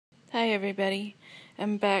Hi everybody,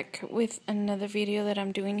 I'm back with another video that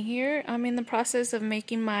I'm doing here. I'm in the process of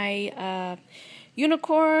making my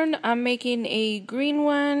unicorn. I'm making a green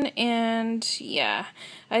one, and yeah,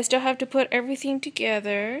 I still have to put everything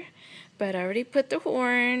together, but I already put the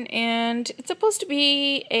horn, and it's supposed to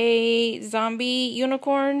be a zombie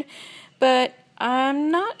unicorn, but I'm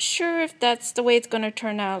not sure if that's the way it's going to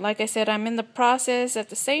turn out. Like I said, I'm in the process at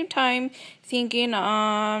the same time thinking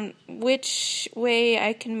on which way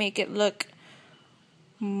I can make it look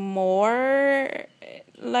more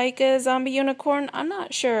like a zombie unicorn. I'm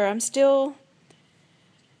not sure. I'm still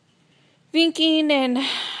thinking and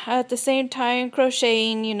at the same time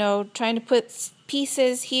crocheting, trying to put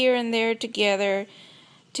pieces here and there together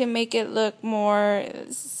to make it look more,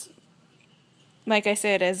 like I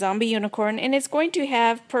said, a zombie unicorn. And it's going to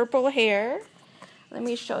have purple hair. Let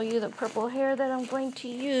me show you the purple hair that I'm going to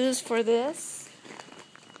use for this.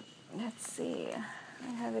 Let's see.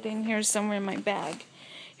 I have it in here somewhere in my bag.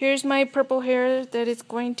 Here's my purple hair that it's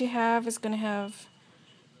going to have. It's going to have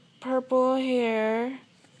purple hair.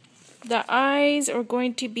 The eyes are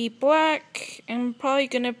going to be black. I'm probably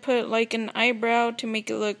going to put like an eyebrow to make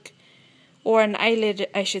it look, or an eyelid,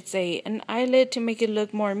 I should say. An eyelid to make it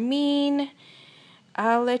look more mean.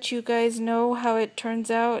 I'll let you guys know how it turns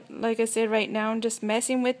out. Like I said, right now I'm just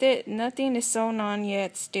messing with it. Nothing is sewn on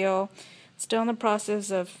yet still. Still in the process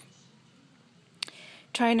of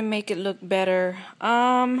trying to make it look better.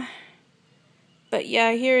 But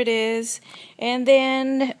yeah, here it is. And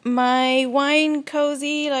then my wine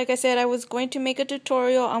cozy, like I said, I was going to make a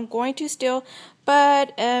tutorial. I'm going to still,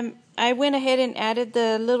 but I went ahead and added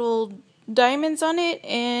the little diamonds on it,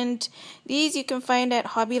 and these you can find at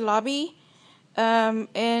Hobby Lobby.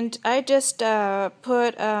 And I just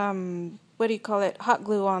put hot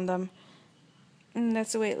glue on them, and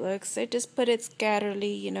that's the way it looks. I just put it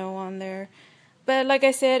scatterly, on there. But like I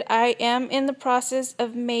said, I am in the process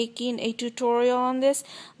of making a tutorial on this.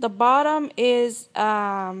 The bottom is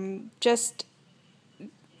just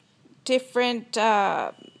different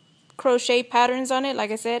crochet patterns on it. Like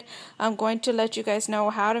I said, I'm going to let you guys know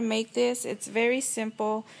how to make this. It's very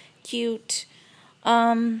simple, cute.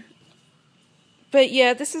 But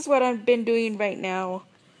yeah, this is what I've been doing right now.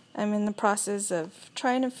 I'm in the process of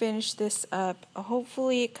trying to finish this up.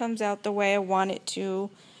 Hopefully it comes out the way I want it to.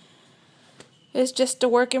 It's just a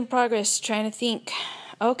work in progress, trying to think.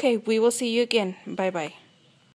 Okay, we will see you again. Bye-bye.